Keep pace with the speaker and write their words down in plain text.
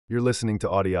You're listening to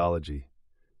Audiology.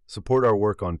 Support our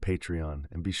work on Patreon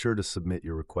and be sure to submit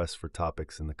your requests for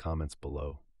topics in the comments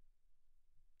below.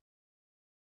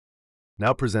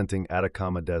 Now presenting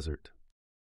Atacama Desert.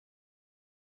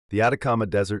 The Atacama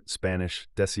Desert, Spanish,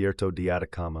 Desierto de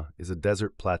Atacama, is a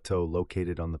desert plateau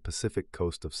located on the Pacific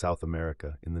coast of South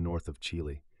America in the north of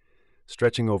Chile.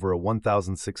 Stretching over a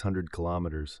 1,600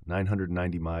 kilometers,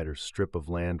 990 meters strip of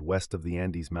land west of the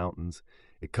Andes Mountains,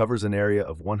 it covers an area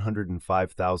of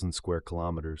 105,000 square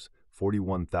kilometers,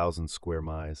 41,000 square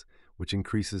miles, which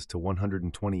increases to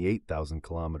 128,000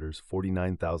 kilometers,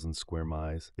 49,000 square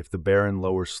miles, if the barren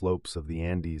lower slopes of the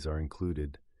Andes are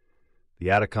included. The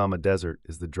Atacama Desert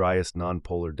is the driest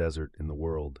nonpolar desert in the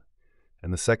world,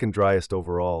 and the second driest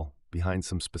overall, behind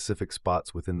some specific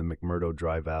spots within the McMurdo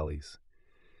Dry Valleys.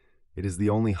 It is the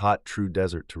only hot, true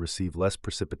desert to receive less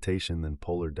precipitation than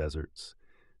polar deserts,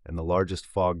 and the largest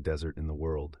fog desert in the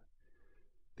world.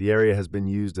 The area has been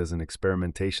used as an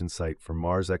experimentation site for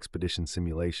Mars expedition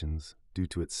simulations due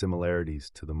to its similarities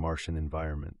to the Martian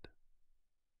environment.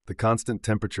 The constant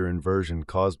temperature inversion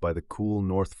caused by the cool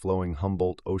north-flowing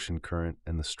Humboldt Ocean current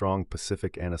and the strong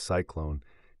Pacific anticyclone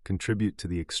contribute to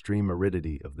the extreme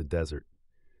aridity of the desert.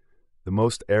 The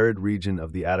most arid region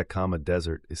of the Atacama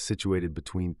Desert is situated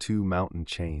between two mountain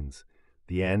chains,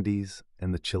 the Andes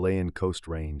and the Chilean Coast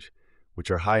Range,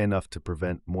 which are high enough to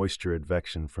prevent moisture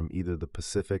advection from either the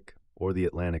Pacific or the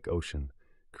Atlantic Ocean,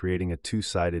 creating a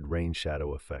two-sided rain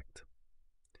shadow effect.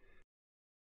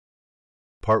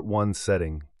 Part 1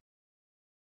 Setting.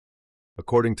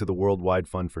 According to the Worldwide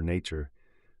Fund for Nature,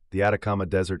 the Atacama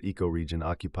Desert ecoregion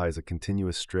occupies a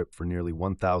continuous strip for nearly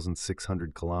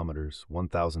 1,600 kilometers,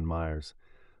 1,000 miles,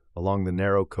 along the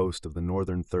narrow coast of the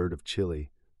northern third of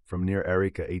Chile, from near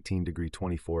Arica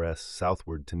 18°24'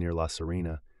 southward to near La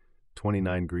Serena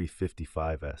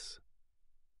 29°55'.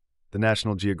 The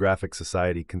National Geographic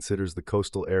Society considers the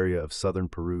coastal area of southern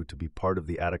Peru to be part of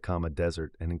the Atacama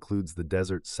Desert and includes the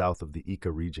deserts south of the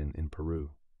Ica region in Peru.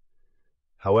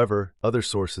 However, other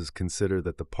sources consider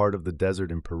that the part of the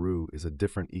desert in Peru is a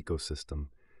different ecosystem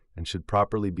and should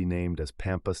properly be named as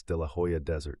Pampas de la Joya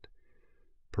Desert.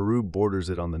 Peru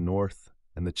borders it on the north,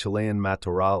 and the Chilean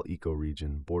Matorral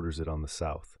ecoregion borders it on the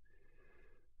south.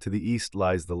 To the east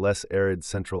lies the less arid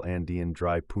Central Andean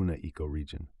dry Puna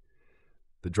ecoregion.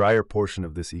 The drier portion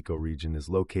of this ecoregion is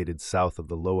located south of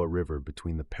the Loa River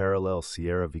between the parallel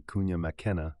Sierra Vicuña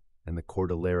Maquena and the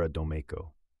Cordillera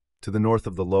Domeco. To the north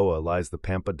of the Loa lies the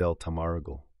Pampa del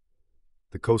Tamaragal.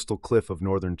 The coastal cliff of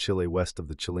northern Chile west of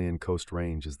the Chilean Coast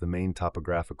Range is the main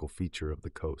topographical feature of the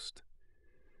coast.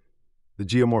 The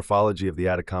geomorphology of the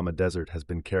Atacama Desert has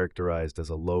been characterized as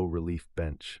a low-relief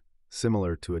bench,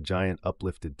 similar to a giant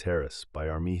uplifted terrace by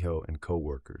Armijo and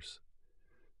co-workers.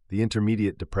 The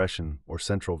Intermediate Depression, or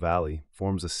Central Valley,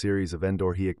 forms a series of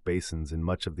endorheic basins in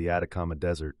much of the Atacama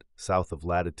Desert, south of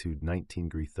latitude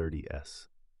 19°30'.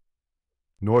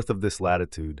 North of this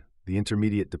latitude, the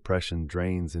Intermediate Depression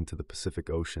drains into the Pacific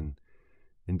Ocean.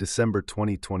 In December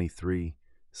 2023,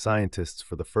 scientists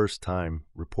for the first time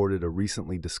reported a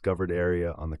recently discovered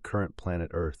area on the current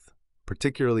planet Earth,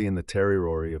 particularly in the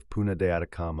territory of Puna de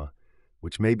Atacama,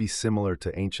 which may be similar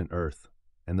to ancient Earth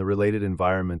and the related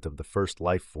environment of the first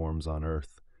life forms on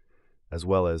Earth, as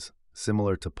well as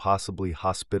similar to possibly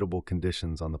hospitable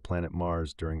conditions on the planet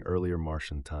Mars during earlier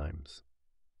Martian times.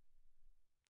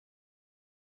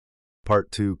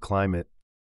 Part 2 Climate.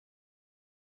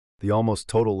 The almost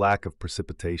total lack of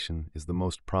precipitation is the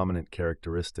most prominent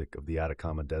characteristic of the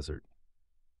Atacama Desert.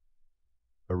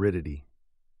 Aridity.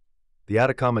 The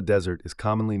Atacama Desert is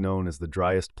commonly known as the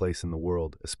driest place in the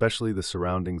world, especially the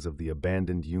surroundings of the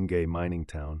abandoned Yungay mining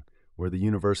town, where the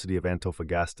University of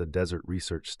Antofagasta Desert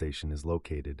Research Station is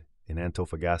located, in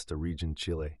Antofagasta region,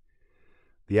 Chile.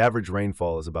 The average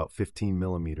rainfall is about 15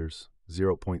 millimeters,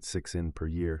 0.6 in per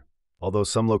year, although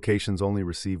some locations only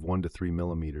receive 1 to 3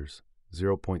 millimeters,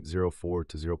 0.04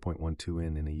 to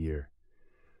 0.12 in a year.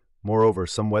 Moreover,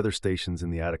 some weather stations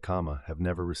in the Atacama have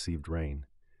never received rain.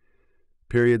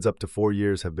 Periods up to 4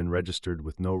 years have been registered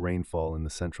with no rainfall in the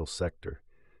central sector,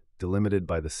 delimited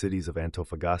by the cities of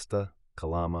Antofagasta,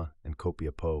 Calama, and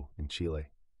Copiapó in Chile.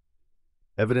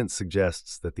 Evidence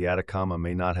suggests that the Atacama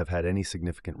may not have had any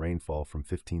significant rainfall from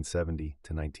 1570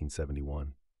 to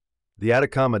 1971. The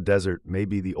Atacama Desert may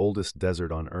be the oldest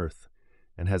desert on Earth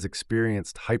and has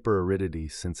experienced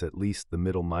hyperaridity since at least the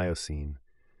Middle Miocene,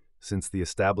 since the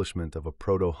establishment of a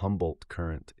proto-Humboldt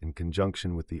current in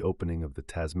conjunction with the opening of the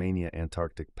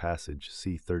Tasmania-Antarctic Passage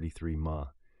C33 Ma.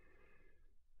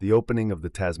 The opening of the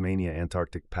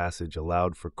Tasmania-Antarctic Passage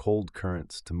allowed for cold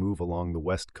currents to move along the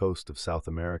west coast of South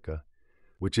America,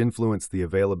 which influenced the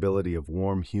availability of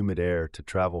warm, humid air to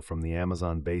travel from the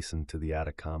Amazon basin to the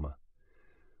Atacama.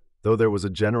 Though there was a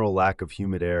general lack of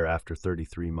humid air after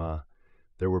 33 Ma,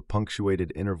 there were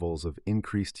punctuated intervals of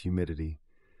increased humidity,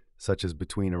 such as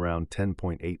between around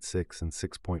 10.86 and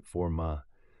 6.4 Ma,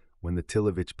 when the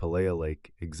Tilovich Palea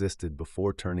Lake existed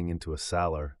before turning into a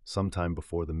salar sometime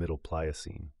before the Middle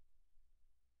Pliocene.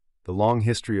 The long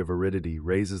history of aridity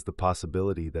raises the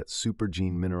possibility that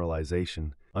supergene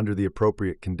mineralization, under the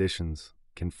appropriate conditions,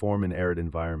 can form in arid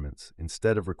environments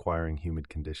instead of requiring humid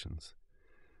conditions.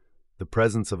 The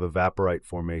presence of evaporite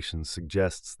formations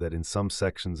suggests that in some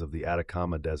sections of the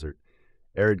Atacama Desert,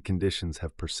 arid conditions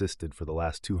have persisted for the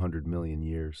last 200 million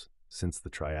years, since the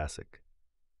Triassic.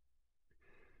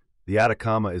 The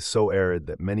Atacama is so arid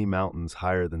that many mountains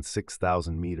higher than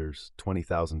 6,000 meters,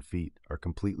 20,000 feet, are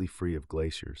completely free of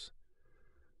glaciers.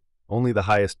 Only the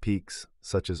highest peaks,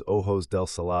 such as Ojos del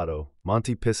Salado,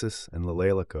 Monte Piscis, and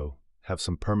Lalelico, have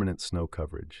some permanent snow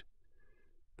coverage.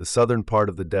 The southern part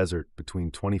of the desert,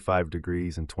 between 25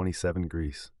 degrees and 27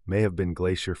 degrees, may have been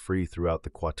glacier-free throughout the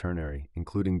Quaternary,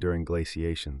 including during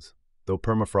glaciations, though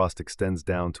permafrost extends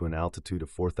down to an altitude of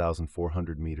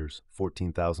 4,400 meters,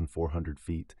 14,400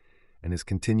 feet, and is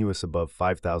continuous above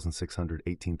 5,600,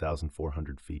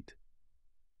 18,400 feet.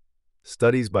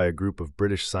 Studies by a group of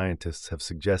British scientists have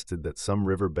suggested that some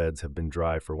riverbeds have been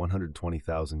dry for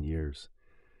 120,000 years.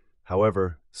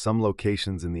 However, some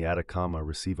locations in the Atacama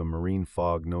receive a marine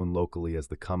fog known locally as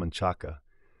the Camanchaca,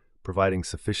 providing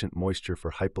sufficient moisture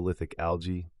for hypolithic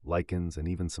algae, lichens, and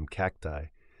even some cacti.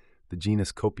 The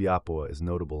genus Copiapoa is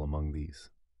notable among these.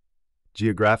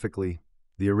 Geographically,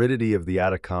 the aridity of the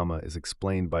Atacama is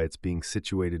explained by its being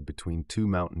situated between two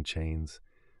mountain chains,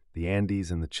 the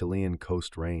Andes and the Chilean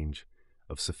Coast Range,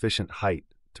 of sufficient height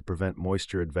to prevent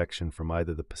moisture advection from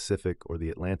either the Pacific or the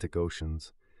Atlantic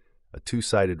Oceans, a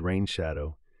two-sided rain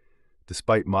shadow.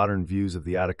 Despite modern views of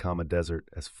the Atacama Desert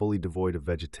as fully devoid of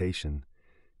vegetation,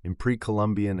 in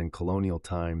pre-Columbian and colonial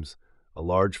times, a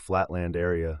large flatland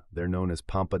area, there known as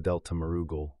Pampa del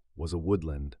Tamarugal, was a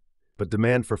woodland. But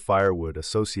demand for firewood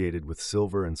associated with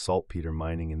silver and saltpeter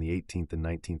mining in the 18th and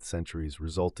 19th centuries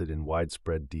resulted in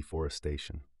widespread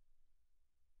deforestation.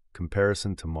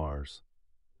 Comparison to Mars.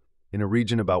 In a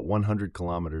region about 100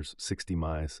 kilometers, 60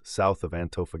 miles, south of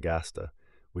Antofagasta,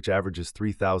 which averages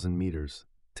 3,000 meters,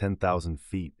 10,000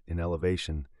 feet in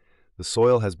elevation, the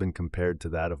soil has been compared to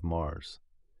that of Mars.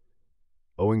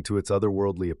 Owing to its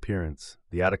otherworldly appearance,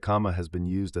 the Atacama has been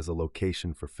used as a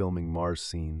location for filming Mars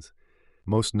scenes,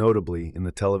 most notably in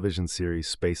the television series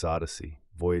Space Odyssey,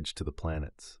 Voyage to the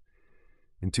Planets.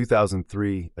 In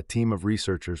 2003, a team of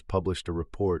researchers published a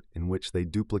report in which they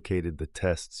duplicated the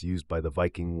tests used by the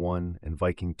Viking 1 and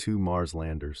Viking 2 Mars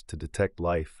landers to detect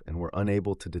life and were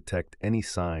unable to detect any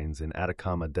signs in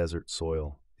Atacama Desert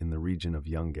soil in the region of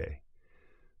Yungay.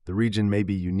 The region may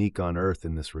be unique on Earth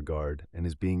in this regard and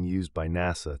is being used by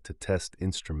NASA to test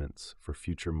instruments for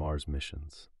future Mars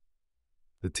missions.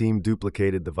 The team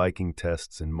duplicated the Viking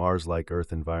tests in Mars-like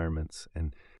Earth environments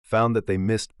and found that they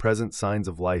missed present signs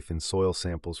of life in soil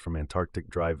samples from Antarctic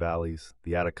dry valleys,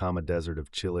 the Atacama Desert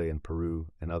of Chile and Peru,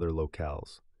 and other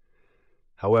locales.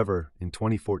 However, in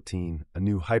 2014, a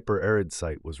new hyper-arid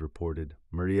site was reported,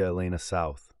 Maria Elena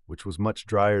South, which was much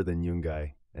drier than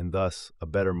Yungay, and thus a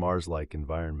better Mars-like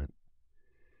environment.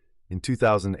 In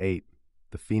 2008,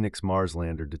 the Phoenix Mars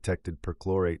lander detected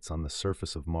perchlorates on the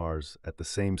surface of Mars at the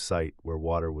same site where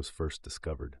water was first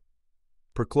discovered.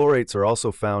 Perchlorates are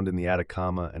also found in the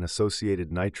Atacama, and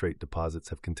associated nitrate deposits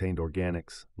have contained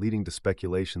organics, leading to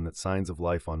speculation that signs of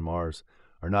life on Mars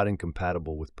are not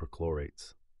incompatible with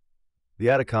perchlorates. The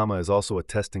Atacama is also a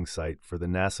testing site for the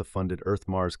NASA-funded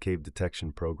Earth-Mars Cave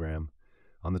Detection Program.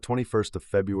 On the 21st of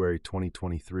February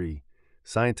 2023,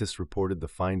 scientists reported the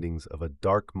findings of a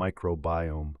dark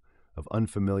microbiome of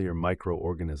unfamiliar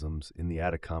microorganisms in the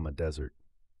Atacama Desert.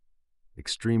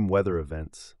 Extreme weather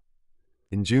events.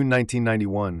 In June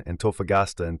 1991,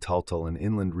 Antofagasta and Taltal and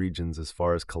inland regions as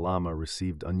far as Calama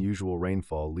received unusual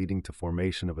rainfall, leading to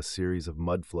formation of a series of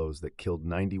mudflows that killed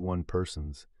 91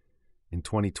 persons. In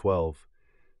 2012,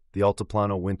 the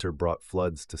Altiplano winter brought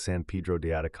floods to San Pedro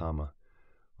de Atacama.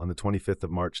 On the 25th of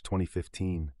March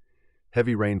 2015,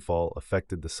 heavy rainfall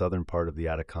affected the southern part of the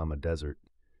Atacama Desert.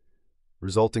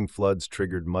 Resulting floods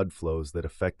triggered mudflows that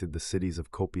affected the cities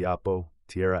of Copiapo,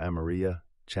 Tierra Amarilla,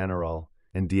 Chañaral,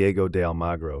 and Diego de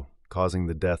Almagro, causing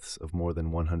the deaths of more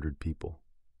than 100 people.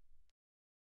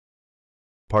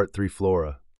 Part 3.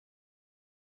 Flora.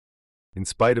 In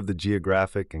spite of the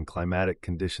geographic and climatic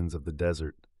conditions of the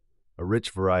desert, a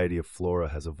rich variety of flora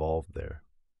has evolved there.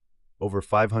 Over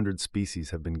 500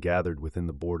 species have been gathered within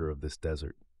the border of this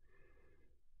desert.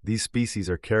 These species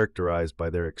are characterized by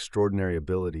their extraordinary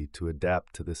ability to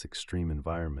adapt to this extreme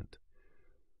environment.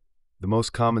 The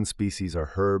most common species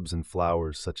are herbs and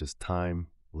flowers such as thyme,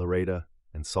 loreta,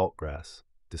 and saltgrass,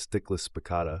 Disticus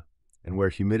spicata, and where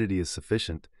humidity is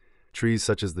sufficient, trees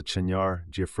such as the chañar,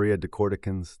 Geoffroea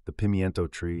decorticans, the pimiento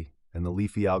tree, and the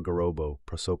leafy algarobo,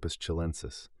 Prosopis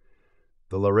chilensis.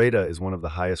 The loreta is one of the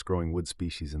highest growing wood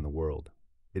species in the world.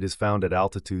 It is found at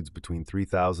altitudes between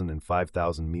 3,000 and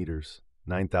 5,000 meters,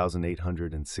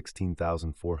 9,800 and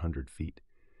 16,400 feet.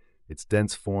 Its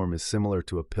dense form is similar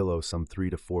to a pillow some 3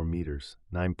 to 4 meters,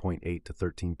 9.8 to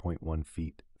 13.1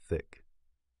 feet, thick.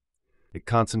 It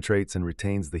concentrates and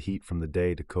retains the heat from the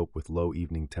day to cope with low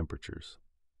evening temperatures.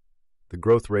 The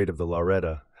growth rate of the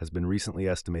loreta has been recently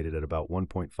estimated at about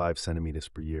 1.5 centimeters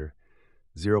per year,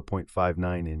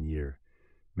 0.59 in year,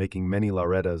 making many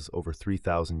loretas over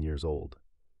 3,000 years old.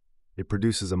 It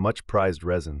produces a much prized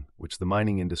resin, which the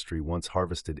mining industry once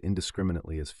harvested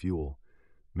indiscriminately as fuel,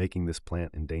 making this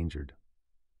plant endangered.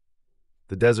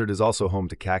 The desert is also home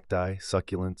to cacti,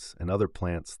 succulents, and other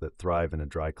plants that thrive in a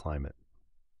dry climate.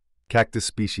 Cactus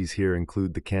species here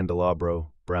include the candelabro,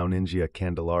 Browningia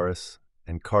candelaris,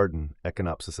 and carden,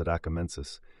 Echinopsis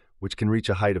atacamensis, which can reach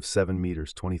a height of 7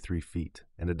 meters 23 feet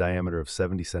and a diameter of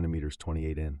 70 centimeters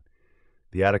 28 in.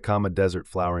 The Atacama Desert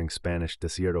flowering Spanish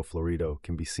Desierto Florido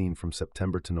can be seen from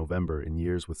September to November in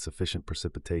years with sufficient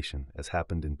precipitation, as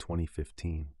happened in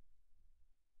 2015.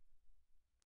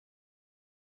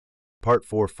 Part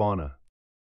 4 Fauna.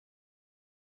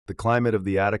 The climate of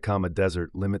the Atacama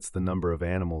Desert limits the number of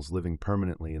animals living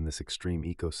permanently in this extreme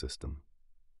ecosystem.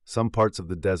 Some parts of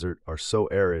the desert are so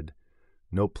arid,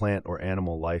 no plant or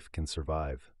animal life can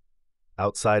survive.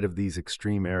 Outside of these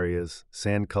extreme areas,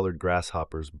 sand-colored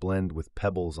grasshoppers blend with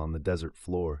pebbles on the desert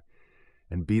floor,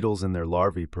 and beetles and their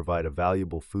larvae provide a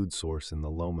valuable food source in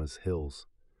the lomas hills.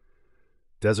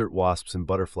 Desert wasps and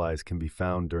butterflies can be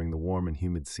found during the warm and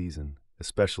humid season,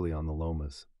 especially on the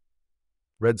lomas.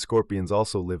 Red scorpions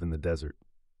also live in the desert.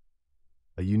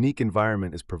 A unique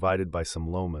environment is provided by some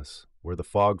lomas, where the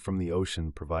fog from the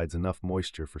ocean provides enough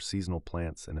moisture for seasonal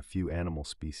plants and a few animal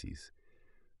species.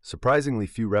 Surprisingly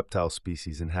few reptile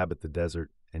species inhabit the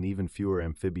desert, and even fewer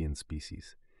amphibian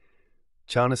species.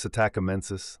 Chaunus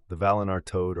atacamensis, the Vallenar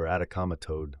toad or Atacama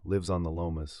toad, lives on the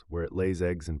lomas, where it lays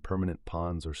eggs in permanent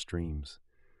ponds or streams.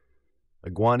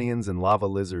 Iguanians and lava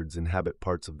lizards inhabit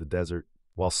parts of the desert,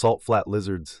 while salt-flat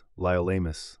lizards,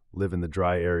 Liolamus, live in the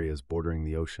dry areas bordering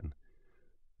the ocean.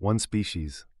 One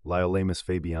species, Liolamus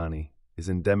fabiani, is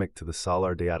endemic to the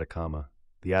Salar de Atacama,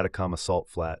 the Atacama salt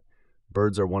flat.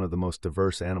 Birds are one of the most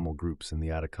diverse animal groups in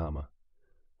the Atacama.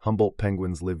 Humboldt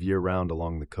penguins live year-round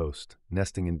along the coast,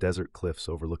 nesting in desert cliffs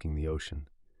overlooking the ocean.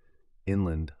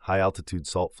 Inland, high-altitude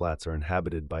salt flats are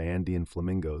inhabited by Andean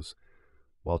flamingos,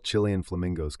 while Chilean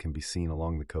flamingos can be seen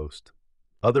along the coast.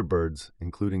 Other birds,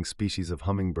 including species of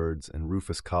hummingbirds and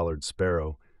rufous-collared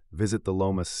sparrow, visit the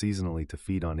lomas seasonally to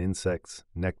feed on insects,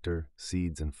 nectar,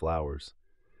 seeds, and flowers.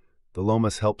 The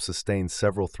lomas help sustain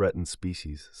several threatened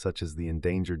species, such as the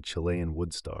endangered Chilean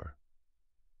woodstar.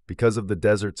 Because of the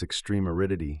desert's extreme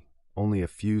aridity, only a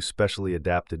few specially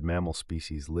adapted mammal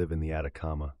species live in the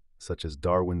Atacama, such as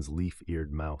Darwin's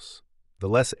leaf-eared mouse. The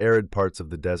less arid parts of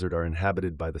the desert are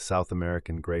inhabited by the South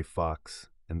American gray fox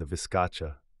and the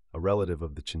vizcacha, a relative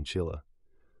of the chinchilla.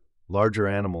 Larger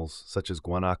animals, such as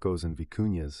guanacos and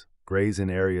vicuñas, graze in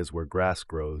areas where grass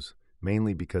grows,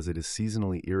 mainly because it is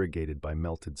seasonally irrigated by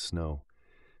melted snow.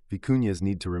 Vicuñas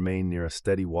need to remain near a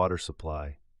steady water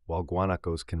supply, while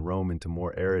guanacos can roam into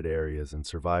more arid areas and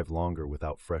survive longer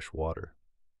without fresh water.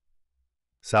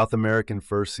 South American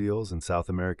fur seals and South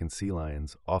American sea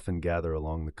lions often gather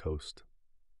along the coast.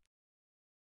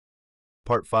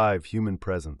 Part 5 Human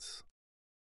Presence.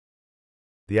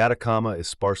 The Atacama is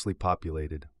sparsely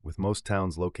populated, with most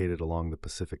towns located along the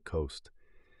Pacific coast.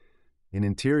 In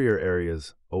interior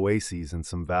areas, oases and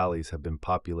some valleys have been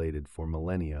populated for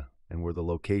millennia and were the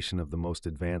location of the most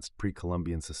advanced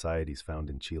pre-Columbian societies found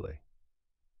in Chile.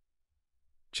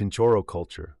 Chinchorro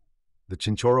culture. The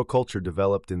Chinchorro culture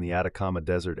developed in the Atacama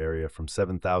Desert area from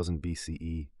 7000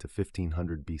 BCE to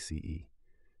 1500 BCE.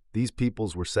 These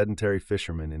peoples were sedentary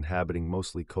fishermen inhabiting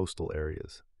mostly coastal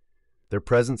areas. Their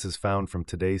presence is found from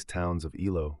today's towns of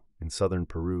Ilo, in southern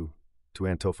Peru, to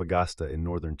Antofagasta in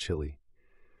northern Chile.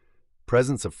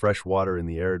 Presence of fresh water in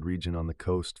the arid region on the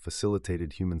coast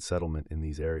facilitated human settlement in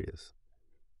these areas.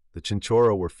 The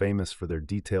Chinchorro were famous for their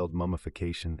detailed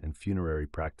mummification and funerary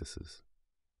practices.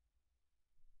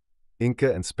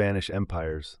 Inca and Spanish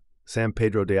empires. San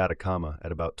Pedro de Atacama,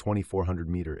 at about 2,400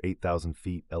 meter (8,000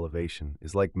 feet) elevation,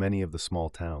 is like many of the small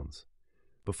towns.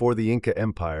 Before the Inca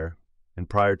Empire, and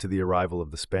prior to the arrival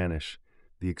of the Spanish,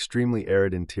 the extremely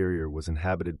arid interior was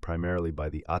inhabited primarily by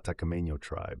the Atacama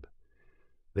tribe.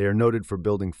 They are noted for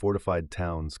building fortified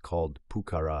towns called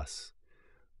pucarás,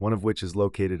 one of which is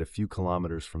located a few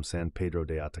kilometers from San Pedro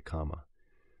de Atacama.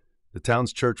 The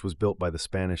town's church was built by the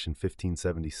Spanish in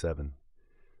 1577.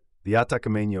 The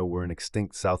Atacama were an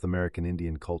extinct South American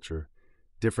Indian culture,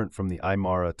 different from the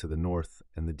Aymara to the north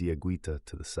and the Diaguita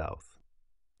to the south.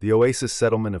 The oasis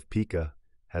settlement of Pica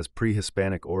has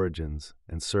pre-Hispanic origins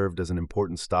and served as an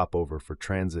important stopover for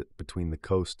transit between the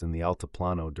coast and the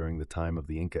Altiplano during the time of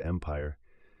the Inca Empire.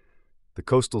 The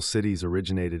coastal cities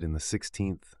originated in the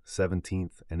 16th,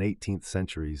 17th, and 18th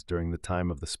centuries during the time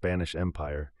of the Spanish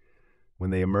Empire,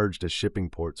 when they emerged as shipping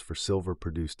ports for silver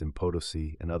produced in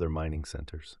Potosi and other mining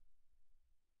centers.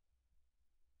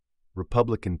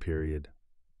 Republican period.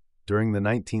 During the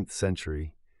 19th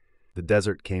century, the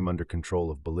desert came under control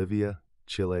of Bolivia,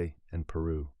 Chile, and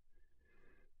Peru.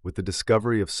 With the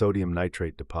discovery of sodium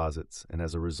nitrate deposits and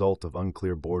as a result of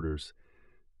unclear borders,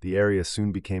 the area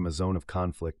soon became a zone of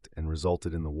conflict and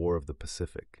resulted in the War of the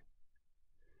Pacific.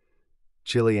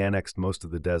 Chile annexed most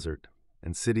of the desert,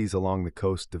 and cities along the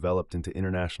coast developed into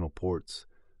international ports,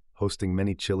 hosting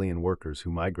many Chilean workers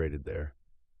who migrated there.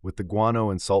 With the guano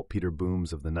and saltpeter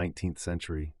booms of the 19th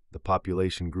century, the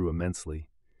population grew immensely,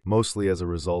 mostly as a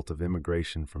result of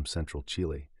immigration from central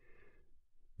Chile.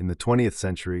 In the 20th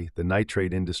century, the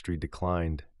nitrate industry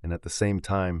declined, and at the same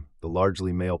time, the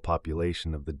largely male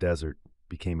population of the desert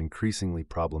became increasingly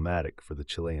problematic for the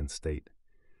Chilean state.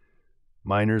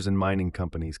 Miners and mining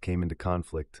companies came into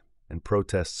conflict, and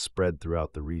protests spread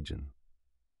throughout the region.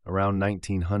 Around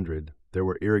 1900, there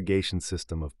were irrigation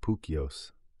systems of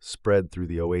puquios spread through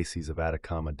the oases of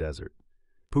Atacama Desert.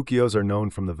 Puquios are known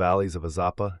from the valleys of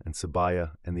Azapa and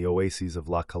Cibaya and the oases of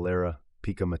La Calera,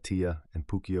 Pica Matilla, and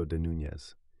Puquio de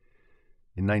Núñez.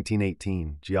 In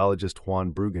 1918, geologist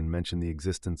Juan Brugan mentioned the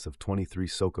existence of 23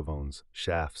 socavones,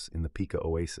 shafts, in the Pica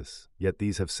oasis, yet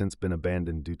these have since been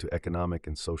abandoned due to economic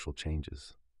and social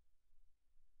changes.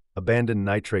 Abandoned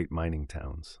nitrate mining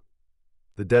towns.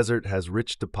 The desert has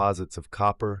rich deposits of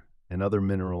copper and other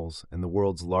minerals and the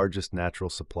world's largest natural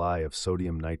supply of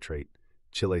sodium nitrate,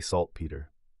 Chile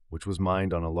saltpeter, which was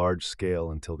mined on a large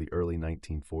scale until the early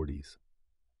 1940s.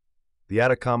 The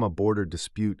Atacama border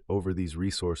dispute over these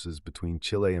resources between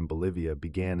Chile and Bolivia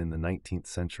began in the 19th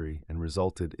century and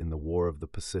resulted in the War of the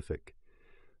Pacific.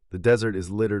 The desert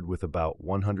is littered with about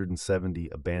 170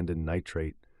 abandoned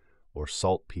nitrate, or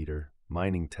saltpeter,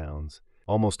 mining towns,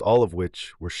 almost all of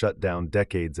which were shut down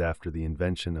decades after the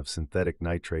invention of synthetic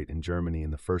nitrate in Germany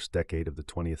in the first decade of the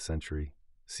 20th century.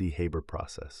 See Haber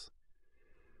process.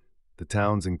 The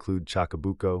towns include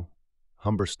Chacabuco,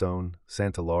 Humberstone,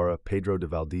 Santa Laura, Pedro de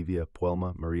Valdivia,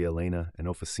 Puelma, Maria Elena, and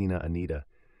Oficina Anita.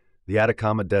 The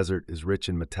Atacama Desert is rich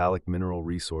in metallic mineral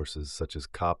resources such as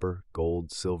copper,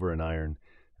 gold, silver, and iron,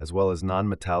 as well as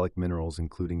non-metallic minerals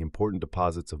including important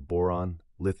deposits of boron,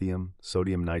 lithium,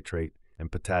 sodium nitrate,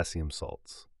 and potassium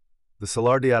salts. The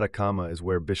Salar de Atacama is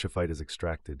where bischofite is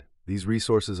extracted. These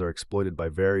resources are exploited by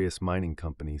various mining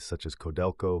companies such as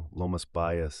Codelco, Lomas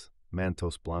Bayas,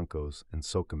 Mantos Blancos, and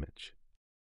Socamich.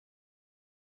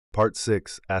 Part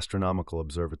 6. Astronomical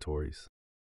Observatories.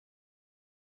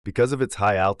 Because of its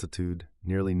high altitude,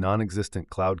 nearly non-existent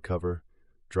cloud cover,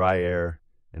 dry air,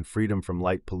 and freedom from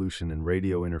light pollution and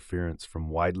radio interference from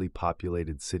widely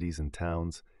populated cities and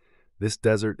towns, this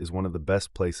desert is one of the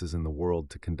best places in the world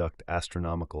to conduct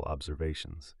astronomical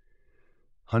observations.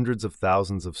 Hundreds of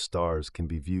thousands of stars can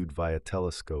be viewed via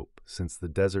telescope since the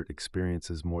desert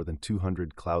experiences more than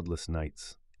 200 cloudless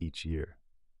nights each year.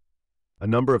 A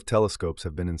number of telescopes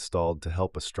have been installed to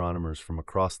help astronomers from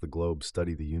across the globe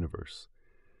study the universe.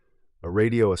 A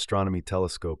radio astronomy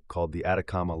telescope called the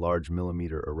Atacama Large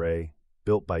Millimeter Array,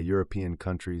 built by European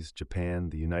countries, Japan,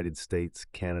 the United States,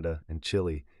 Canada, and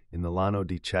Chile, in the Llano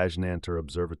di Chajnantor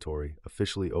Observatory,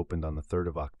 officially opened on the 3rd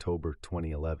of October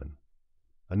 2011.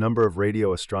 A number of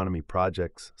radio astronomy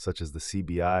projects, such as the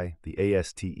CBI, the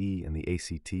ASTE, and the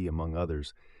ACT, among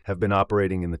others, have been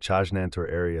operating in the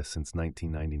Chajnantor area since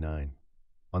 1999.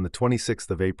 On the 26th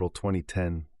of April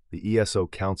 2010, the ESO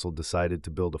Council decided to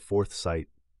build a fourth site,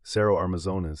 Cerro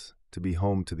Armazones, to be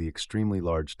home to the extremely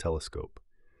large telescope.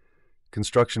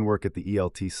 Construction work at the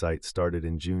ELT site started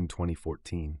in June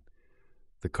 2014.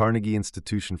 The Carnegie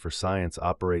Institution for Science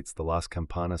operates the Las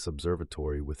Campanas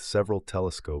Observatory with several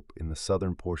telescopes in the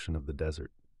southern portion of the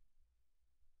desert.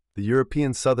 The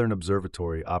European Southern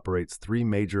Observatory operates 3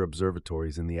 major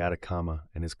observatories in the Atacama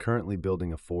and is currently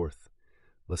building a fourth,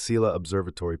 La Silla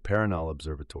Observatory Paranal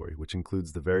Observatory, which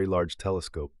includes the Very Large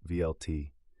Telescope,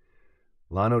 VLT.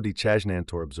 Llano di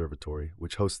Chajnantor Observatory,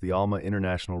 which hosts the ALMA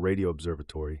International Radio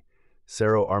Observatory,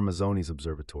 Cerro Armazones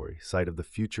Observatory, site of the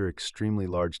Future Extremely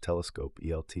Large Telescope,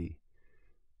 ELT.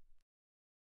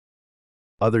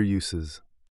 Other uses.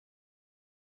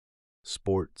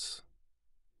 Sports.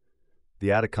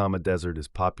 The Atacama Desert is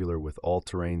popular with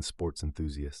all-terrain sports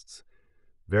enthusiasts.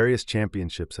 Various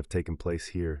championships have taken place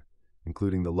here,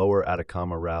 including the Lower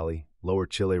Atacama Rally, Lower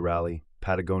Chile Rally,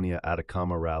 Patagonia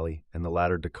Atacama Rally, and the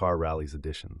latter Dakar Rally's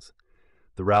editions.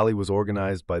 The rally was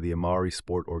organized by the Amari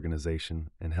Sport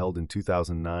Organization and held in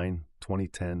 2009,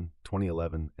 2010,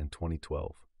 2011, and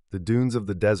 2012. The dunes of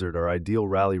the desert are ideal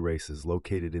rally races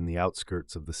located in the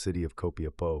outskirts of the city of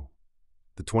Copiapó.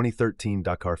 The 2013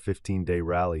 Dakar 15-day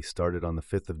rally started on the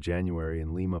 5th of January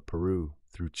in Lima, Peru,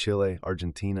 through Chile,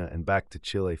 Argentina, and back to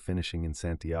Chile, finishing in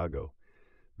Santiago.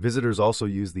 Visitors also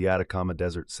use the Atacama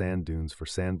Desert sand dunes for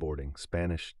sandboarding,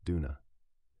 Spanish duna.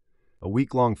 A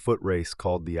week-long foot race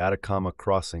called the Atacama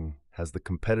Crossing has the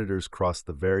competitors cross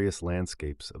the various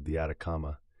landscapes of the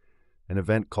Atacama. An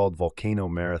event called Volcano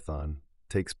Marathon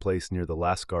takes place near the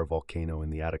Lascar volcano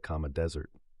in the Atacama Desert.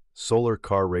 Solar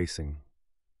car racing.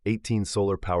 18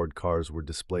 solar-powered cars were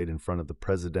displayed in front of the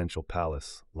Presidential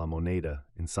Palace, La Moneda,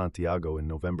 in Santiago in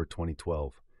November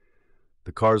 2012.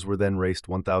 The cars were then raced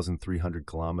 1,300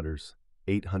 kilometers,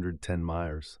 810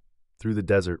 miles, through the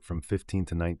desert from 15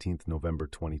 to 19 November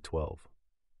 2012.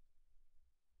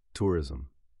 Tourism.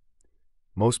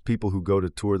 Most people who go to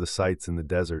tour the sites in the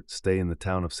desert stay in the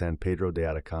town of San Pedro de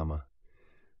Atacama.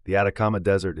 The Atacama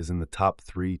Desert is in the top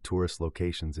 3 tourist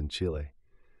locations in Chile.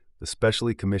 The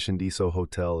specially commissioned ISO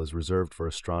Hotel is reserved for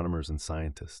astronomers and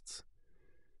scientists.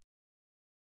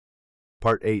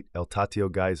 Part 8. El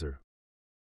Tatio Geyser.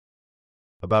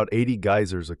 About 80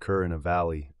 geysers occur in a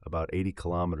valley about 80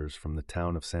 kilometers from the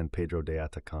town of San Pedro de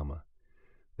Atacama.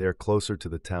 They are closer to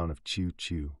the town of Chiu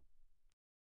Chiu.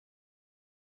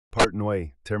 Part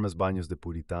 9. Termas Baños de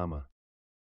Puritama.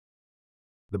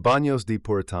 The Baños de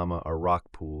Puritama are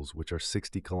rock pools which are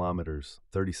 60 kilometers,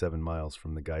 37 miles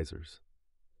from the geysers.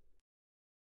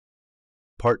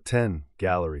 Part 10.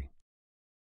 Gallery.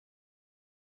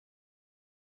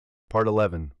 Part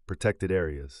 11. Protected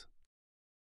areas.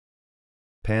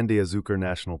 Pan de Azucar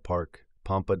National Park,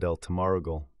 Pampa del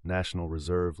Tamarugal National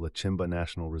Reserve, La Chimba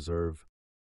National Reserve.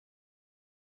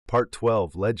 Part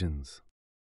 12. Legends.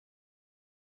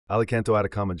 Alicanto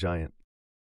Atacama Giant.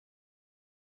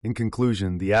 In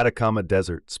conclusion, the Atacama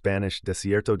Desert, Spanish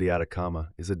Desierto de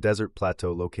Atacama, is a desert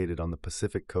plateau located on the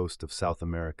Pacific coast of South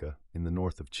America in the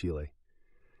north of Chile.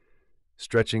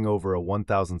 Stretching over a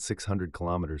 1,600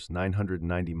 kilometers,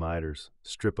 990 miles,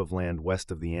 strip of land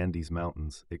west of the Andes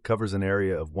Mountains, it covers an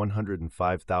area of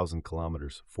 105,000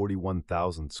 kilometers,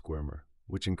 41,000 square miles,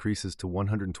 which increases to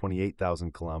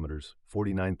 128,000 kilometers,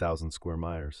 49,000 square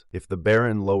miles, if the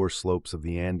barren lower slopes of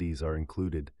the Andes are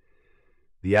included.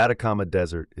 The Atacama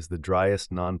Desert is the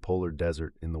driest nonpolar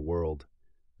desert in the world,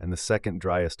 and the second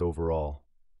driest overall,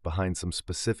 behind some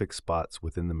specific spots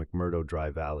within the McMurdo Dry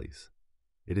Valleys.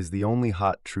 It is the only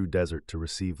hot true desert to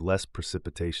receive less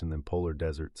precipitation than polar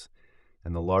deserts,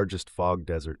 and the largest fog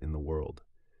desert in the world.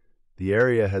 The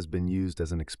area has been used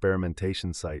as an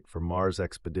experimentation site for Mars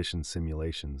expedition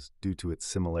simulations due to its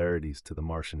similarities to the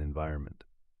Martian environment.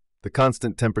 The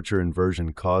constant temperature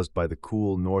inversion caused by the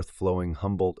cool north-flowing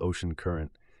Humboldt Ocean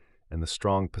current and the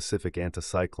strong Pacific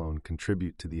anticyclone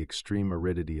contribute to the extreme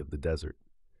aridity of the desert.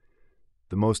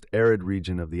 The most arid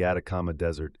region of the Atacama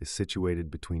Desert is situated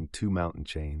between 2 mountain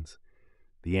chains,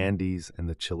 the Andes and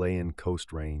the Chilean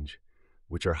Coast Range,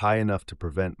 which are high enough to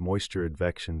prevent moisture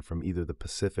advection from either the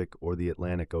Pacific or the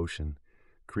Atlantic Ocean,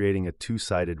 creating a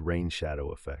two-sided rain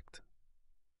shadow effect.